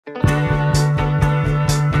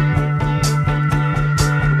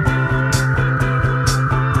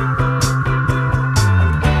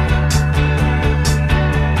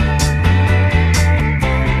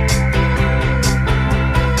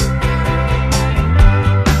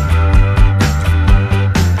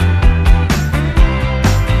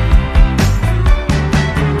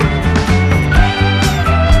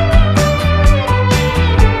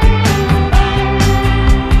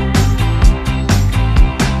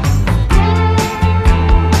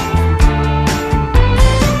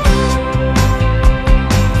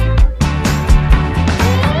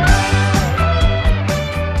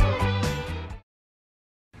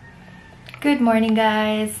Good morning,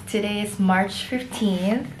 guys. Today is March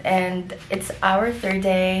 15th and it's our third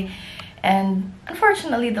day and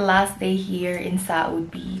unfortunately the last day here in Saud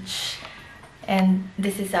Beach. And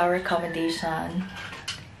this is our accommodation.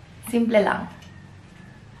 Simple lang.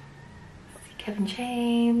 Si Kevin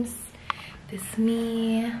James. This is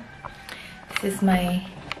me. This is my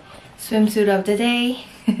swimsuit of the day.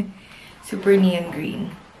 Super neon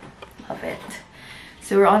green. Love it.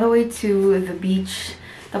 So we're on the way to the beach.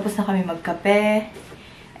 Tapos na kami magkape.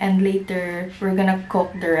 And later, we're gonna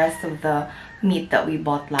cook the rest of the meat that we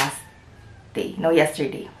bought last day. No,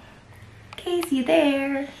 yesterday. Okay, see you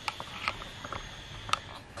there!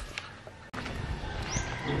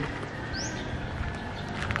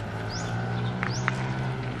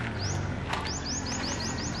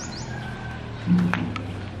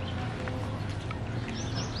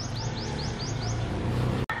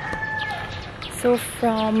 So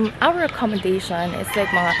from our accommodation, it's like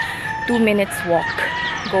mga 2 minutes walk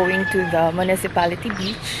going to the municipality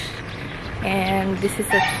beach. And this is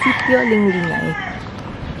a Sitio Linglingay.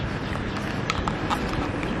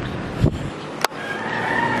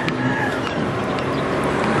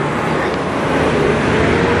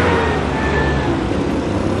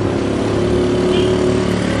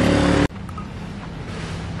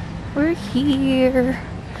 We're here.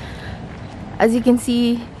 As you can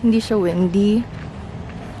see, hindi siya windy.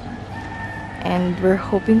 And we're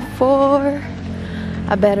hoping for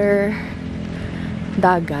a better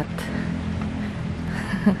dagat.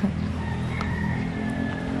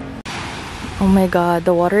 Oh my god,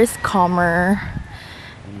 the water is calmer.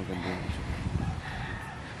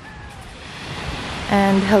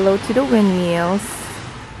 And hello to the windmills.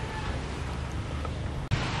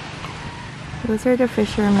 Those are the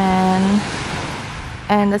fishermen.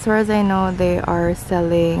 And as far as I know, they are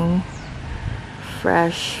selling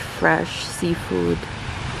fresh seafood.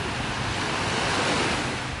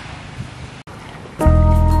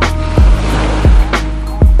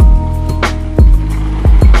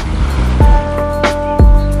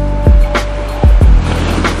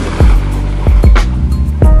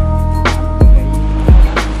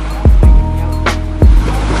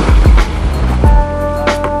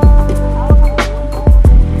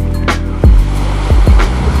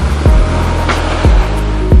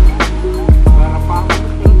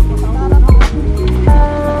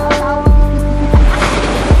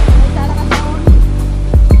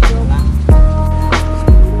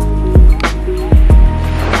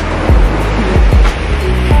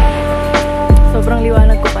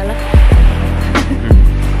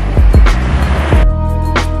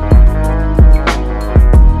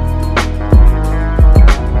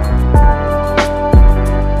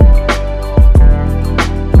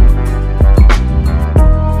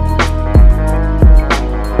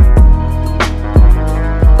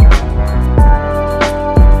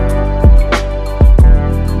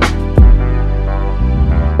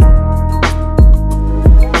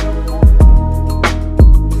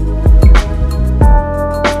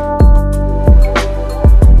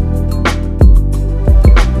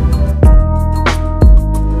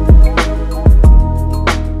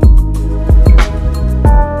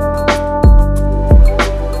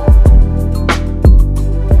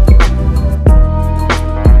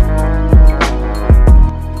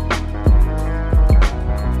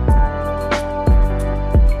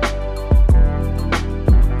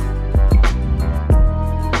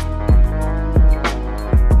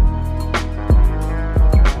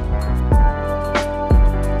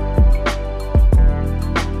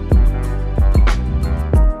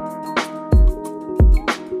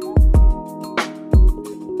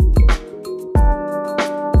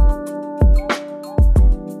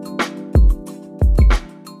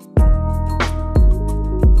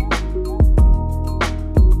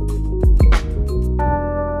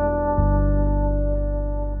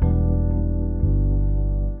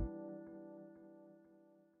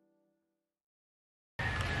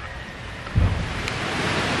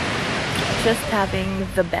 Just having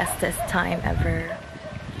the bestest time ever.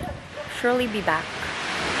 surely be back.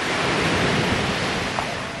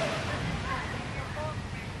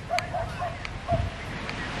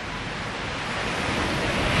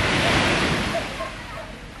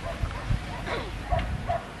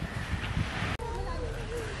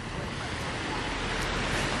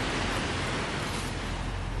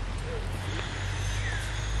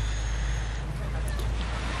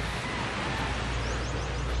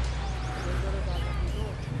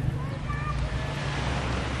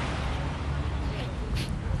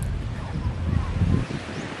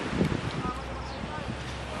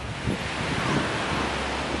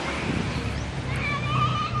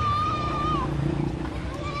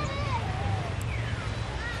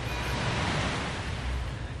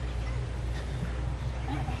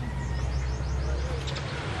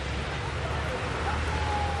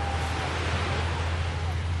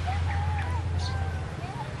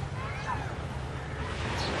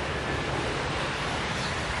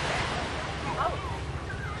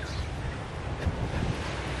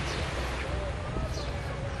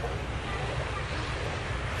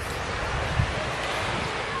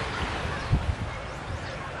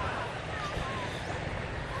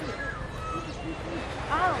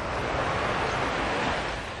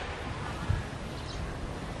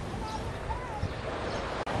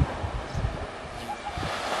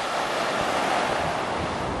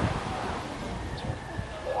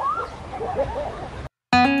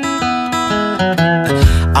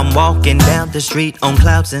 I'm walking down the street on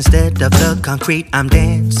clouds instead of the concrete I'm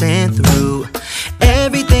dancing through.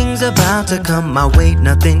 Everything's about to come my way,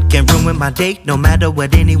 nothing can ruin my day. No matter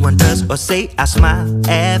what anyone does or say, I smile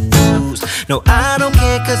at fools. No, I don't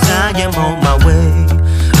care, cause I am on my way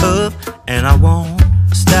up, and I won't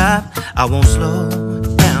stop, I won't slow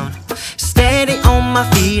down. Steady on my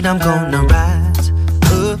feet, I'm gonna rise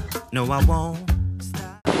up. No, I won't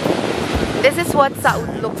stop. This is what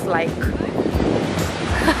Saud looks like.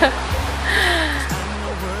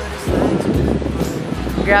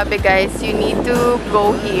 Grabe guys, you need to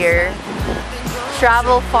go here,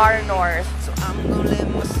 travel far north,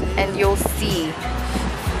 and you'll see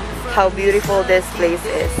how beautiful this place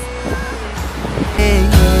is.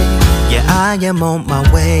 Yeah, I am on my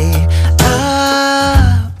way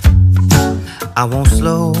up, I won't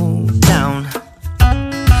slow down.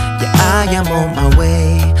 Yeah, I am on my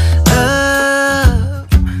way up,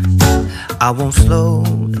 I won't slow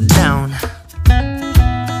down.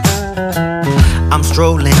 I'm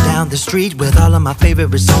strolling down the street with all of my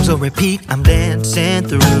favorite songs on repeat. I'm dancing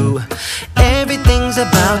through. Everything's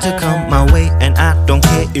about to come my way, and I don't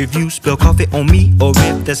care if you spill coffee on me or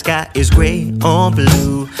if the sky is gray or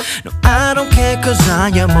blue. No, I don't care, cause I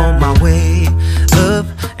am on my way up,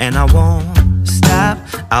 and I won't stop,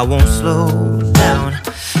 I won't slow down.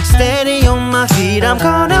 Steady on my feet, I'm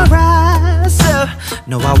gonna rise up.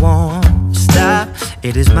 No, I won't stop,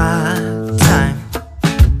 it is my time.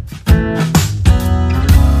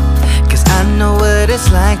 I know what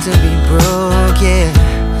it's like to be broke, yeah.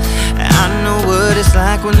 I know what it's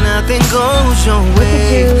like when nothing goes your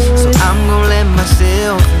way. So I'm gonna let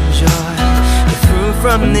myself enjoy the fruit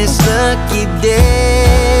from this lucky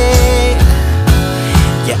day.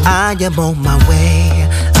 Yeah, I am on my way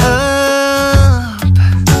up,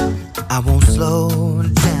 I won't slow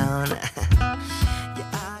down.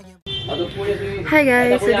 Hi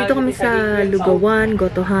guys, so dito kami sa Lugawan,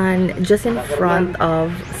 Gotohan, just in front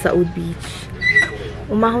of Saud Beach.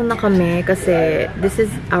 Umahon na kami kasi this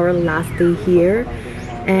is our last day here,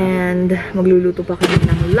 and magluluto pa kami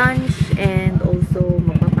ng lunch, and also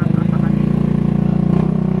magpapaka pa kami.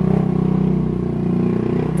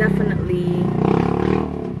 Definitely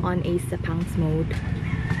on a sapangs mode.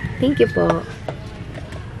 Thank you po.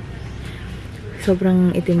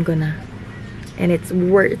 Sobrang itim ko na, and it's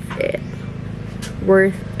worth it.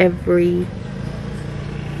 Worth every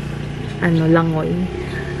langoy.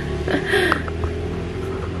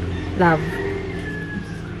 Love.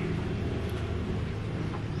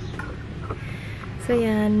 So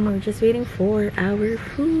yan, we're just waiting for our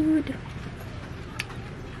food.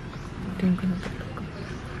 I'm gonna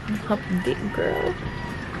update, girl.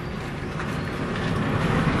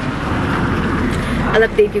 I'll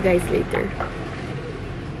update you guys later.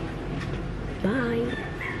 Bye.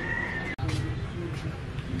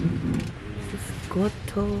 This is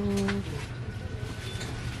Goto.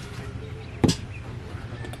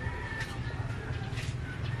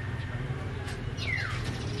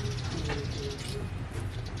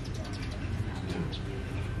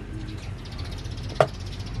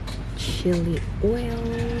 Chili oil.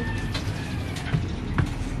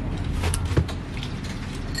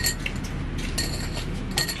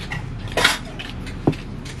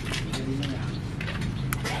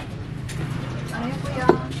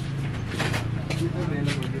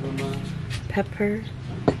 pepper.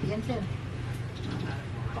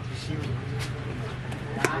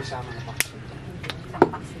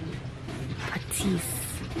 Patis.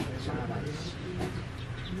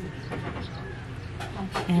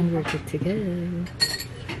 And we're good to go.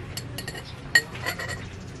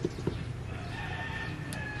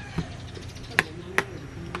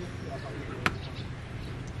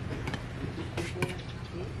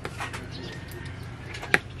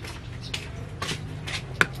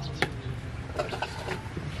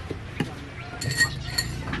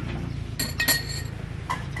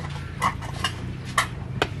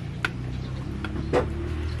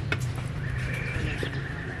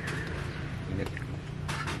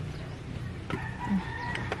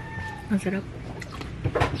 Ang sarap.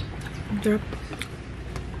 Ang sarap.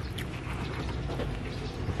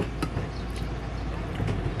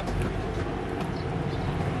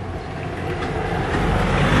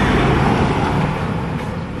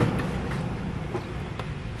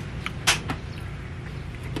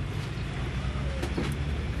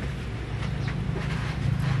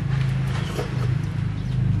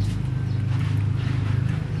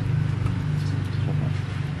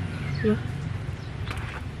 Yeah.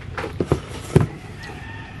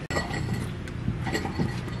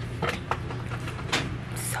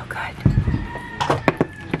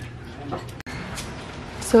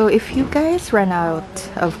 So if you guys run out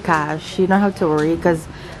of cash, you don't have to worry because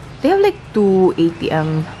they have like 2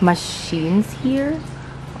 ATM machines here,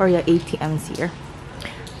 or yeah, ATMs here.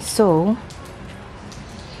 So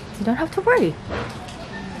you don't have to worry.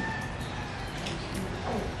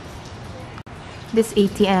 This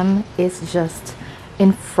ATM is just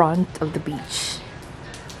in front of the beach,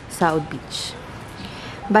 Saud Beach.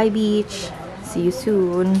 Bye beach. See you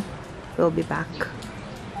soon. We'll be back.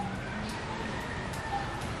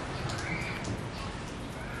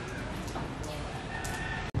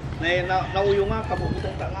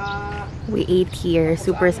 We ate here.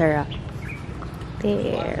 Super sarap.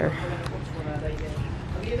 There.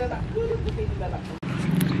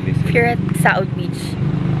 If you're at Saud Beach,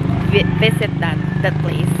 visit that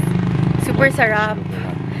place. Super sarap.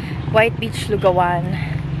 White Beach, Lugawan.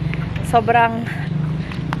 Sobrang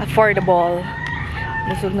affordable.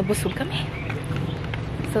 Busog na busog kami.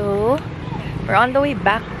 So, we're on the way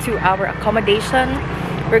back to our accommodation.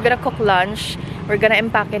 We're gonna cook lunch. We're gonna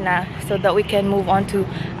empaque na so that we can move on to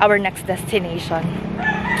our next destination.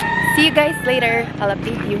 See you guys later. I'll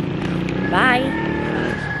update you. Bye!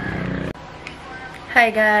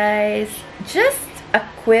 Hi guys! Just a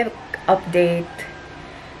quick update.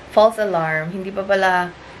 False alarm. Hindi pa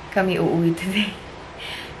pala kami uuwi today.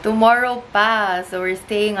 Tomorrow pa. So we're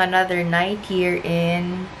staying another night here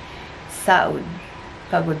in Saud.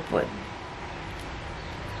 Pagudpud.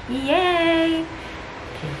 Yay!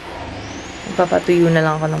 Okay. Papatuyo na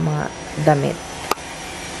lang ako ng mga damit.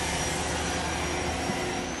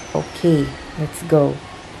 Okay, let's go.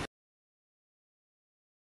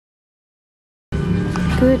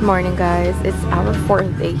 Good morning guys. It's our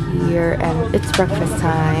 4th day here and it's breakfast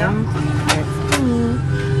time. That's me.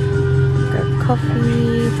 Got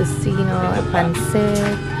coffee, tocino, and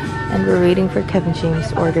pancit, and we're waiting for Kevin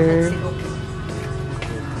James' order.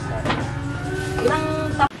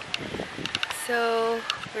 So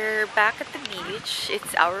we're back at the beach.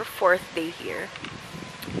 It's our 4th day here.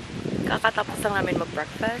 Kakatapos lang namin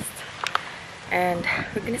mag-breakfast. And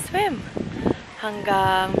we're gonna swim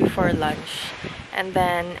hanggang before lunch. And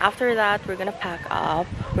then after that, we're gonna pack up.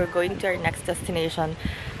 We're going to our next destination.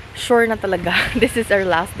 Sure na talaga, this is our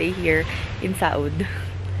last day here in Saud.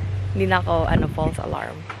 Hindi na ako, false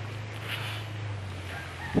alarm.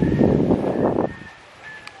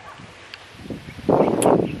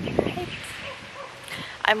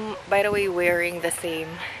 I'm, by the way, wearing the same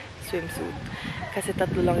swimsuit. Kasi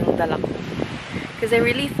tatlo lang yung dala ko. Because I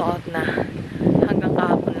really thought na hanggang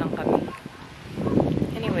kahapon lang kami.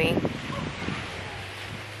 Anyway.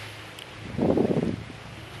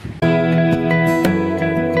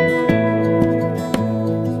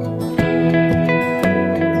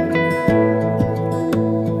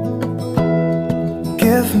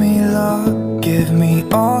 Give me love, give me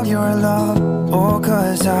all your love. Oh,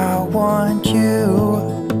 'cause I want you.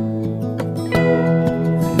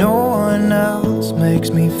 No one else makes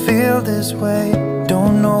me feel this way.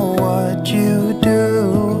 Don't know what you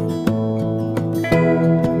do.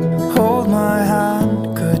 Hold my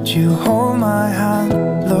hand, could you hold my hand?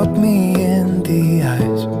 Look me in the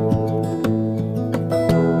eyes.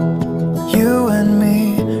 You and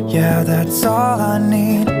me, yeah, that's all I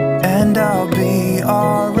need. And I'll be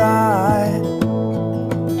alright.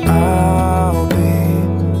 I'll be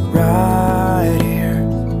right here.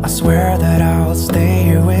 I swear that I'll stay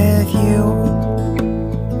here with you.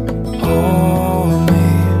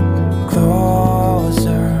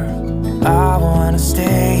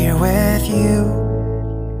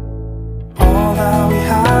 that we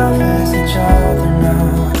have is each other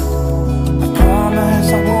now. I promise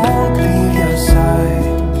I won't leave your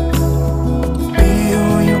side. Be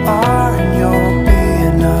who you are and you'll be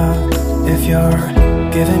enough. If you're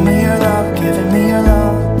giving me your love, giving me your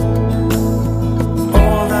love.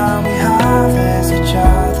 All that we have is each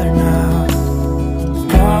other now.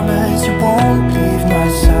 Promise you won't leave my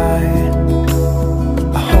side.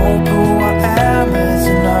 I hope who I am is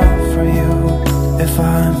enough for you. If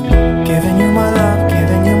I'm giving you my love,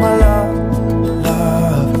 giving you my love,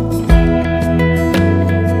 love.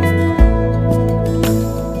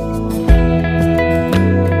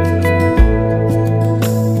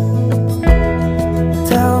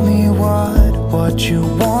 Tell me what you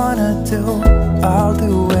wanna do. I'll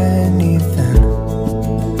do anything,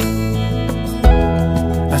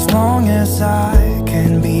 as long as I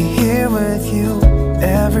can be here with you.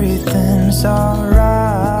 Everything's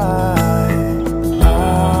alright.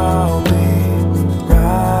 I'll be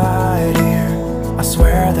right here. I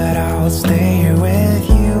swear that I'll stay here with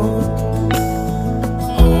you.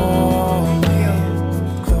 Hold me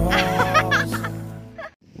close.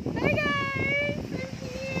 Hi guys! I'm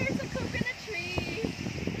here sa coconut tree.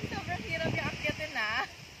 Sobrang hirap yung akyatin na.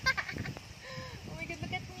 Oh my god,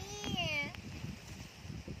 look at me!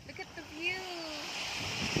 Look at the view!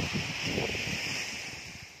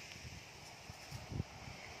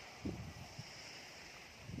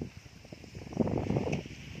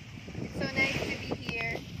 It's so nice to be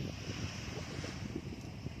here.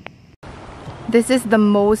 This is the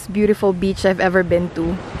most beautiful beach I've ever been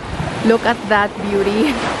to. Look at that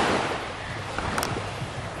beauty.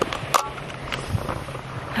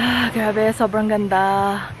 Grabe, sobrang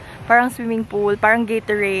ganda. Parang swimming pool, parang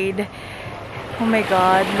Gatorade. Oh my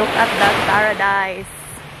god, look at that paradise.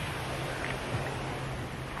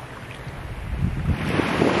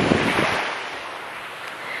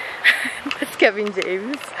 That's Kevin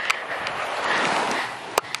James.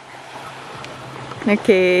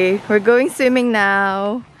 Okay, we're going swimming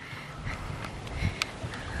now.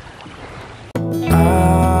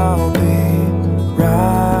 I'll be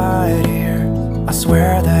right here. I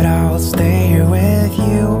swear that I'll stay here with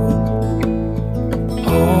you.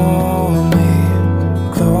 Hold me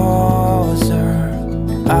closer.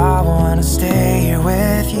 I wanna stay here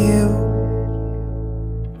with you.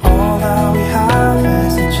 All that we have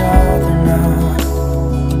is each other now.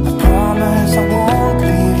 I promise I won't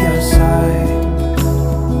leave your side.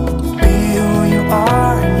 Be who you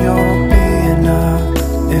are and you'll be enough.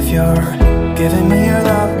 If you're giving me your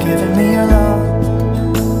love, giving me your love.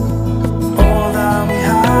 All that we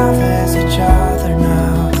have is each other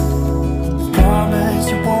now. Promise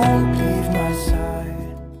you won't leave my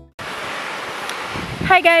side.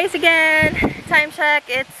 Hi guys again! Time check,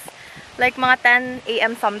 it's like mga 10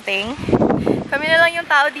 AM something. Kami na lang yung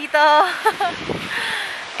tao dito.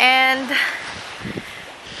 And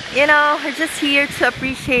you know, we're just here to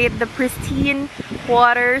appreciate the pristine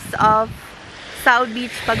waters of Saud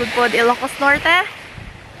Beach, Pagudpod, Ilocos Norte.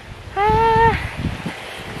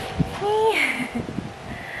 Oh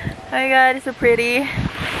my god, it's so pretty.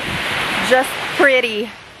 Just pretty.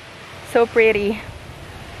 So pretty.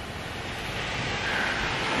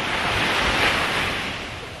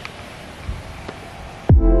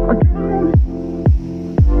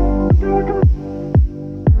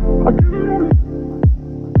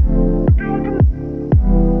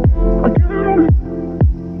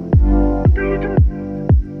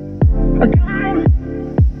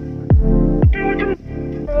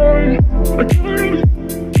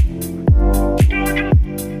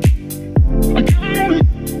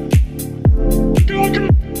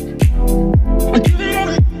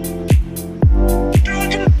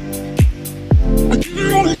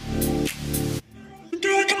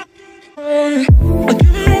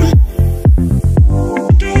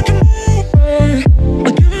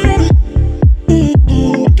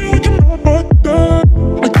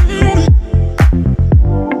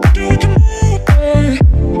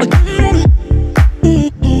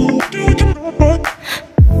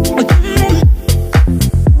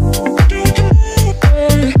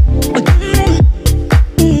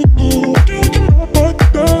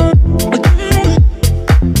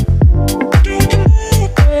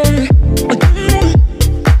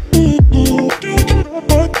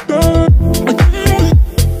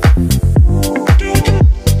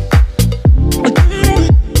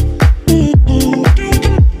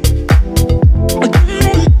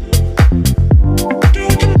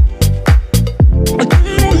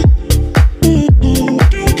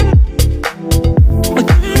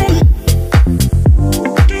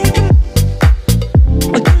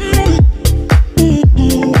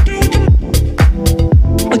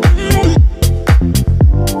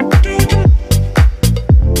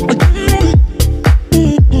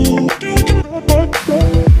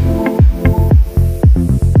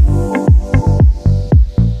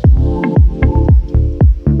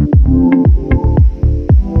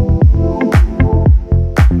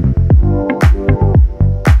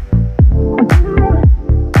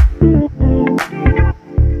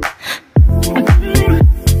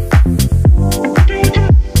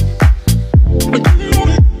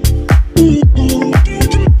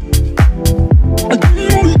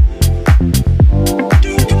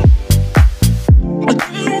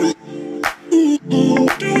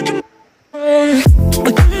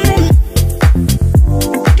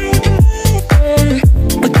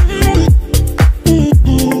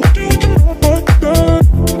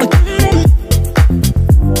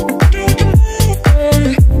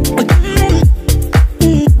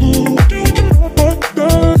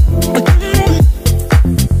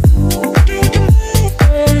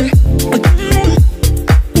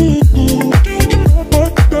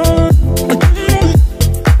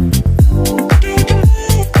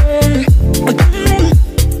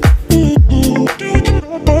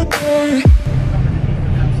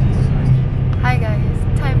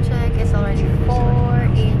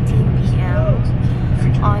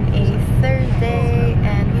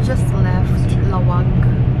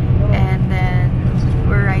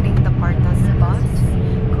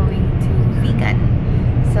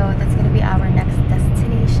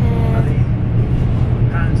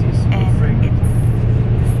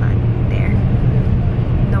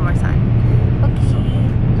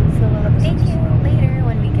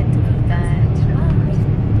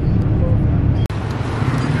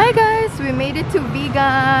 made it to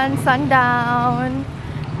vegan sundown.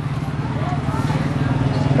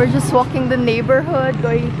 We're just walking the neighborhood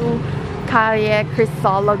going to Calle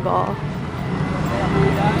Crisologo.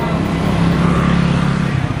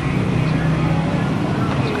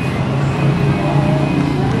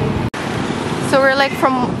 So we're like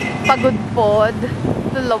from Pagudpod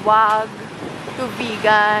to Lawag to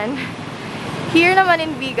vegan. Here naman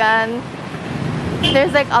in vegan,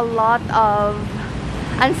 there's like a lot of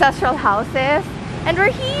ancestral houses, and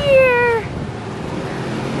we're here!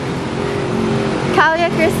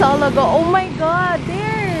 Calle Crisologo. Oh my god,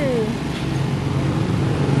 there!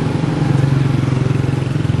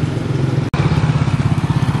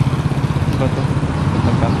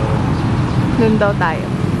 Doon daw tayo.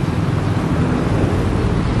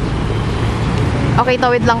 Okay,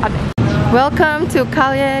 tawid lang kami. Welcome to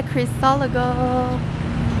Calle Crisologo.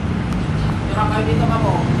 Dito ka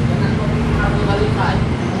mo.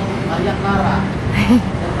 Maria Clara.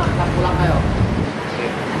 Pulang kayo.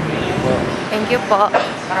 Thank you po.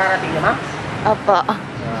 Kararating na, ma'am? Opo.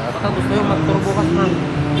 Baka gusto yung mag-tour bukas, ma'am.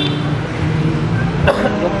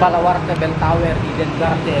 Yung Palawarca Bell Tower, Eden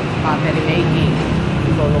Garden, pottery making.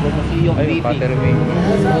 So, yung beauty. Pottery making.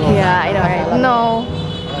 Yeah, I know, right? No.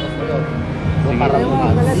 Para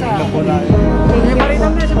bukas. Hindi pa rin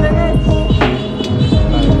namin sa Benet.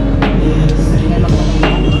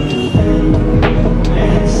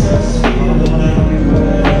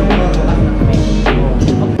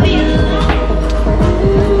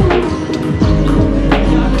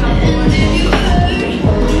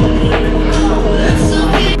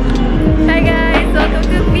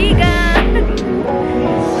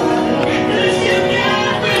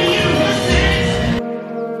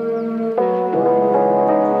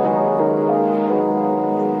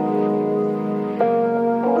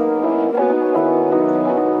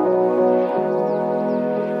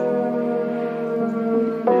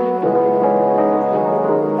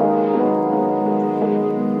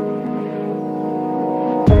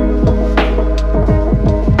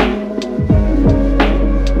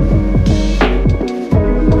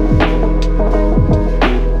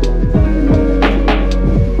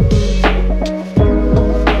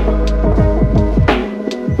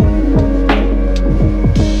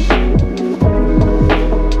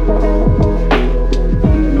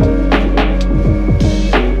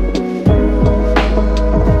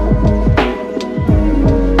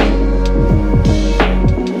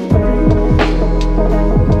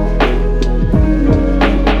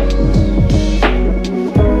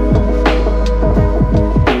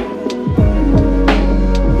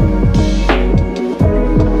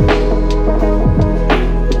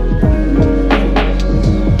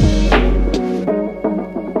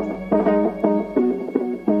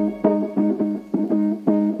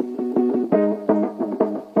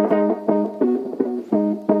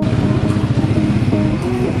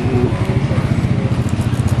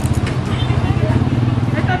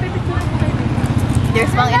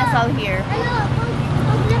 There's Mang Inasal here.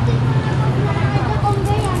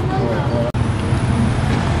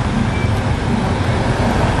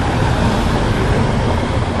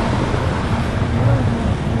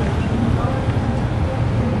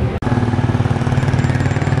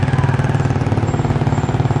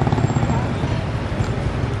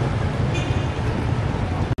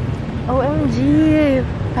 OMG!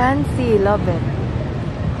 Fancy, love it.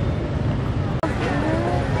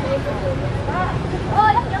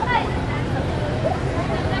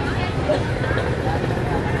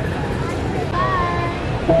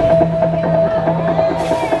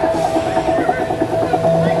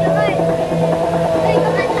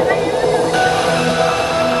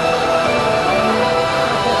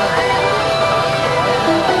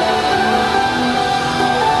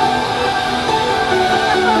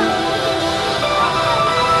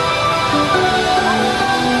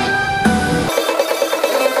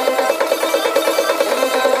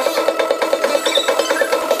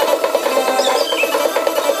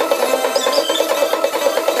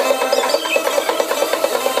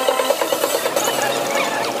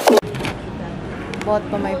 Bought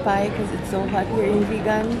pa my pie because it's so hot here in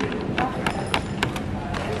vegan.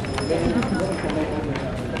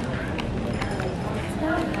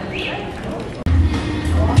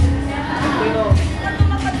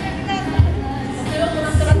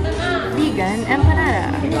 Vegan empanada.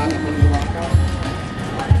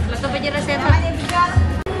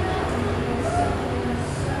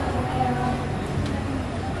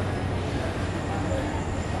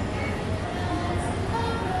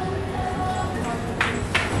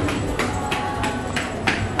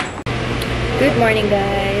 Good morning,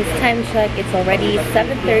 guys. Time check. It's already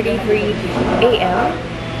 7:33 a.m.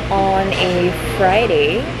 on a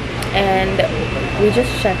Friday and we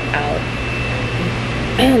just checked out.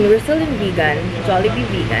 And we're still in vegan, Jollibee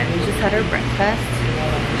vegan. We just had our breakfast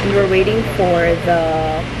and we're waiting for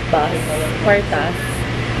the bus, Quartas,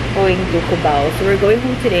 going to Cubao. So we're going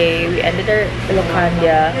home today. We ended our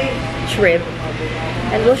Ilocos trip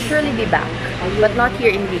and we'll surely be back, but not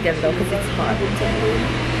here in vegan though because it's hot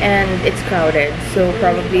and it's crowded, so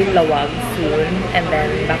probably Lawag soon and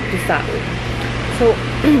then back to Saud. So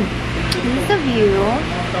this is the view.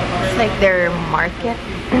 It's like their market.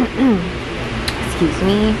 Excuse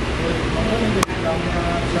me.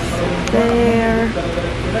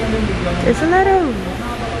 There's a lot of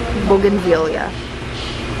bougainvillea.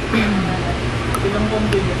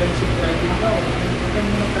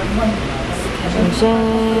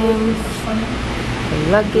 Gems,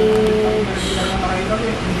 luggage.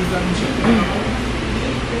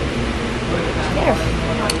 There.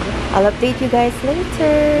 I'll update you guys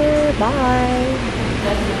later. Bye.